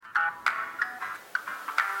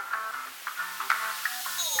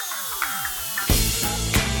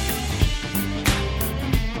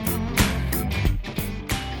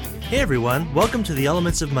Hey everyone, welcome to The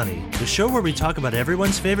Elements of Money, the show where we talk about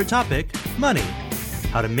everyone's favorite topic, money.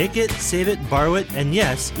 How to make it, save it, borrow it, and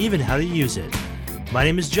yes, even how to use it. My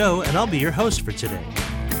name is Joe, and I'll be your host for today.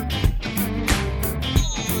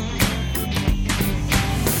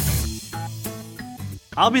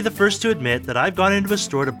 I'll be the first to admit that I've gone into a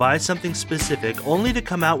store to buy something specific only to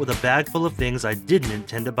come out with a bag full of things I didn't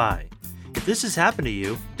intend to buy. If this has happened to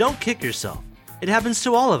you, don't kick yourself. It happens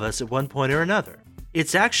to all of us at one point or another.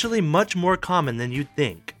 It's actually much more common than you'd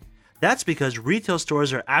think. That's because retail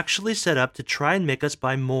stores are actually set up to try and make us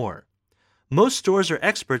buy more. Most stores are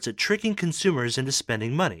experts at tricking consumers into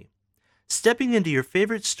spending money. Stepping into your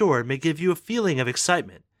favorite store may give you a feeling of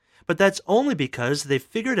excitement, but that's only because they've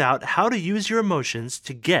figured out how to use your emotions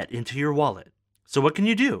to get into your wallet. So what can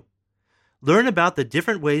you do? Learn about the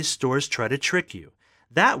different ways stores try to trick you.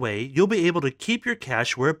 That way, you'll be able to keep your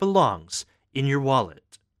cash where it belongs, in your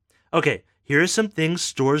wallet. Okay, here are some things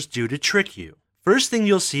stores do to trick you. First thing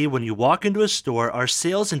you'll see when you walk into a store are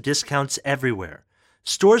sales and discounts everywhere.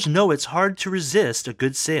 Stores know it's hard to resist a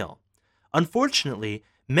good sale. Unfortunately,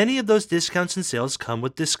 many of those discounts and sales come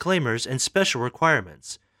with disclaimers and special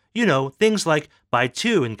requirements. You know, things like buy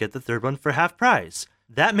two and get the third one for half price.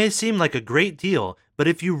 That may seem like a great deal, but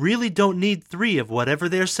if you really don't need three of whatever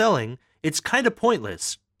they're selling, it's kind of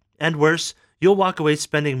pointless. And worse, you'll walk away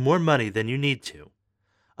spending more money than you need to.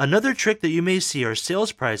 Another trick that you may see are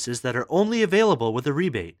sales prices that are only available with a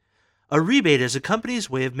rebate. A rebate is a company's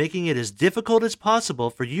way of making it as difficult as possible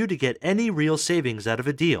for you to get any real savings out of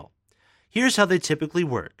a deal. Here's how they typically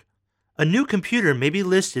work. A new computer may be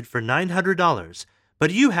listed for $900,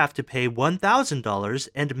 but you have to pay $1,000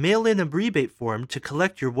 and mail in a rebate form to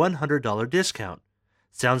collect your $100 discount.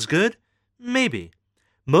 Sounds good? Maybe.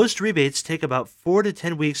 Most rebates take about 4 to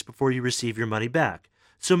 10 weeks before you receive your money back,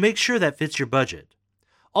 so make sure that fits your budget.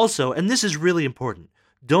 Also, and this is really important,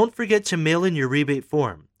 don't forget to mail in your rebate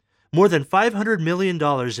form. More than $500 million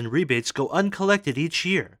in rebates go uncollected each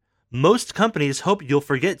year. Most companies hope you'll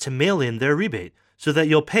forget to mail in their rebate so that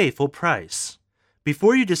you'll pay full price.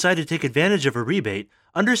 Before you decide to take advantage of a rebate,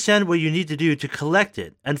 understand what you need to do to collect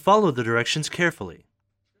it and follow the directions carefully.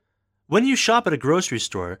 When you shop at a grocery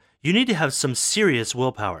store, you need to have some serious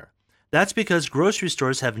willpower. That's because grocery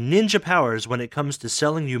stores have ninja powers when it comes to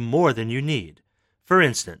selling you more than you need. For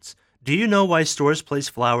instance, do you know why stores place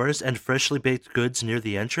flowers and freshly baked goods near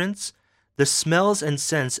the entrance? The smells and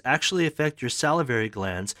scents actually affect your salivary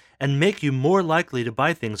glands and make you more likely to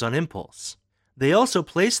buy things on impulse. They also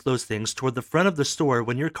place those things toward the front of the store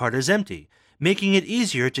when your cart is empty, making it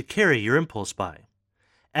easier to carry your impulse buy.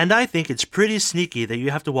 And I think it's pretty sneaky that you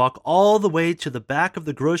have to walk all the way to the back of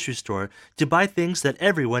the grocery store to buy things that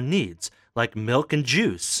everyone needs, like milk and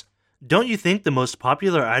juice. Don't you think the most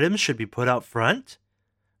popular items should be put out front?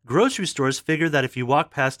 Grocery stores figure that if you walk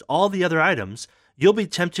past all the other items, you'll be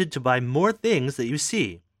tempted to buy more things that you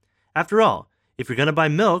see. After all, if you're going to buy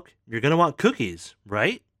milk, you're going to want cookies,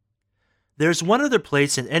 right? There's one other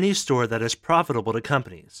place in any store that is profitable to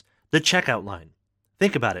companies, the checkout line.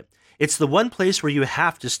 Think about it. It's the one place where you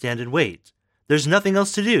have to stand and wait. There's nothing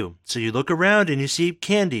else to do, so you look around and you see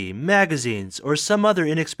candy, magazines, or some other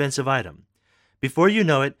inexpensive item. Before you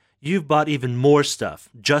know it, you've bought even more stuff,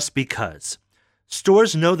 just because.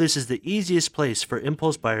 Stores know this is the easiest place for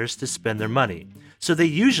impulse buyers to spend their money, so they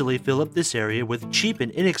usually fill up this area with cheap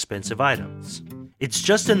and inexpensive items. It's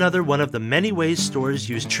just another one of the many ways stores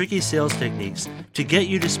use tricky sales techniques to get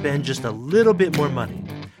you to spend just a little bit more money,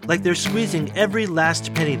 like they're squeezing every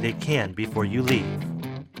last penny they can before you leave.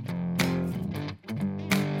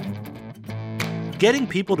 Getting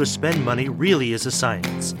people to spend money really is a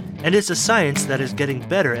science, and it's a science that is getting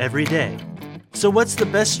better every day. So what's the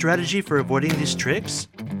best strategy for avoiding these tricks?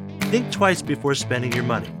 Think twice before spending your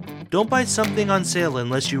money. Don't buy something on sale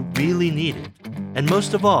unless you really need it. And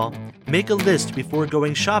most of all, make a list before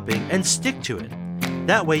going shopping and stick to it.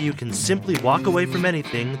 That way you can simply walk away from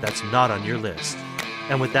anything that's not on your list.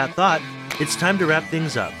 And with that thought, it's time to wrap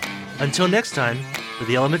things up. Until next time, for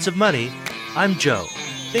The Elements of Money, I'm Joe.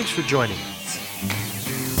 Thanks for joining us.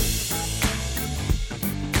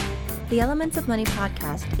 The Elements of Money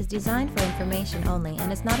podcast is designed for information only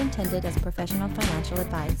and is not intended as professional financial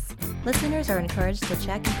advice. Listeners are encouraged to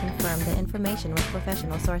check and confirm the information with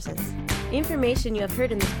professional sources. Information you have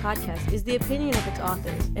heard in this podcast is the opinion of its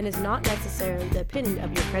authors and is not necessarily the opinion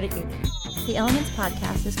of your credit union. The Elements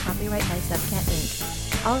podcast is copyright by Subcat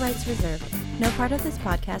Inc. All rights reserved. No part of this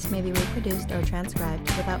podcast may be reproduced or transcribed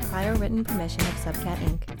without prior written permission of Subcat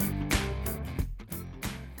Inc.